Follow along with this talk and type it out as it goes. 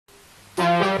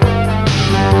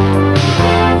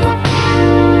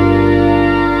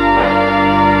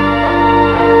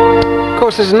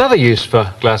course, there's another use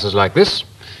for glasses like this.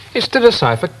 It's to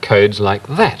decipher codes like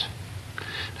that.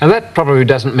 Now that probably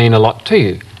doesn't mean a lot to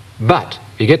you, but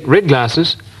if you get red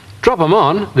glasses, drop them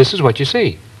on, this is what you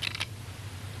see.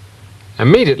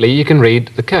 Immediately you can read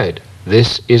the code.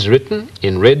 This is written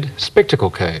in red spectacle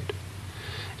code.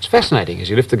 It's fascinating. As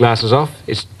you lift the glasses off,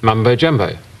 it's mumbo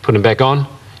jumbo. Put them back on,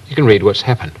 you can read what's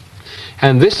happened.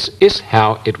 And this is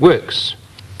how it works.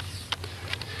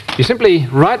 You simply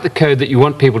write the code that you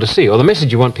want people to see, or the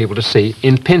message you want people to see,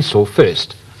 in pencil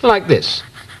first, like this.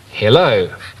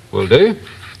 Hello will do.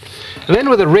 And then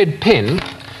with a red pen,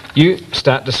 you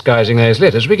start disguising those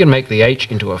letters. We can make the H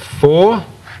into a 4.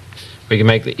 We can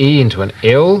make the E into an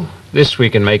L. This we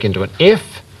can make into an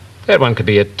F. That one could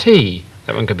be a T.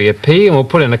 That one could be a P, and we'll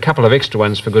put in a couple of extra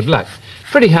ones for good luck.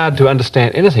 Pretty hard to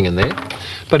understand anything in there,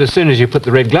 but as soon as you put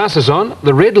the red glasses on,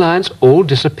 the red lines all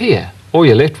disappear. All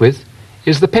you're left with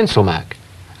is the pencil mark,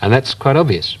 and that's quite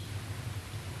obvious.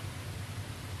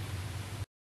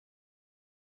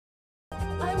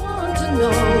 I want to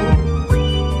know.